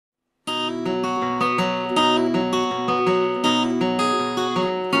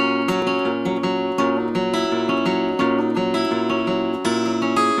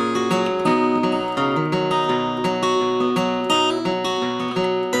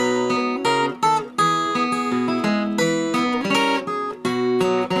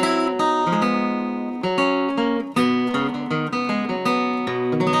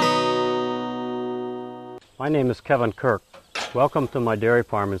name is Kevin Kirk. Welcome to my dairy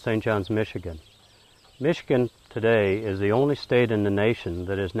farm in St. John's, Michigan. Michigan today is the only state in the nation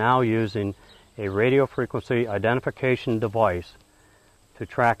that is now using a radio frequency identification device to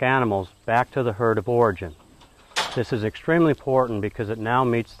track animals back to the herd of origin. This is extremely important because it now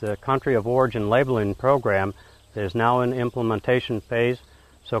meets the country of origin labeling program that is now in implementation phase,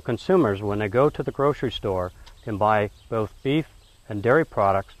 so consumers, when they go to the grocery store, can buy both beef and dairy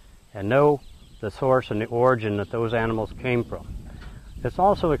products and know the source and the origin that those animals came from. It's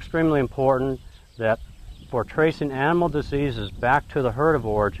also extremely important that for tracing animal diseases back to the herd of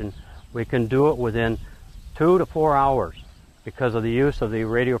origin, we can do it within 2 to 4 hours because of the use of the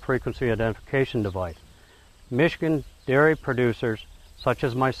radio frequency identification device. Michigan dairy producers, such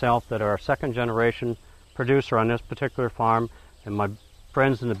as myself, that are a second generation producer on this particular farm, and my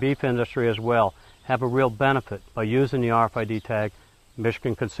friends in the beef industry as well, have a real benefit by using the RFID tag.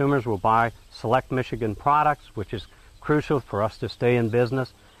 Michigan consumers will buy select Michigan products, which is crucial for us to stay in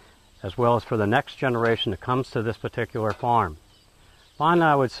business, as well as for the next generation that comes to this particular farm. Finally,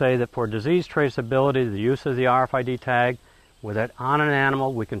 I would say that for disease traceability, the use of the RFID tag, with it on an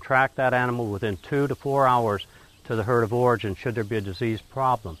animal, we can track that animal within 2 to 4 hours to the herd of origin should there be a disease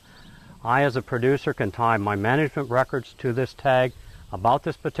problem. I, as a producer, can tie my management records to this tag about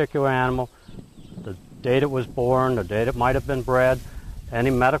this particular animal, the date it was born, the date it might have been bred. Any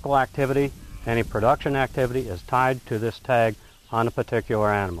medical activity, any production activity is tied to this tag on a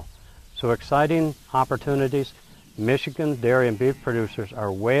particular animal. So exciting opportunities. Michigan dairy and beef producers are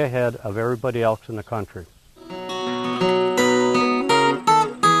way ahead of everybody else in the country.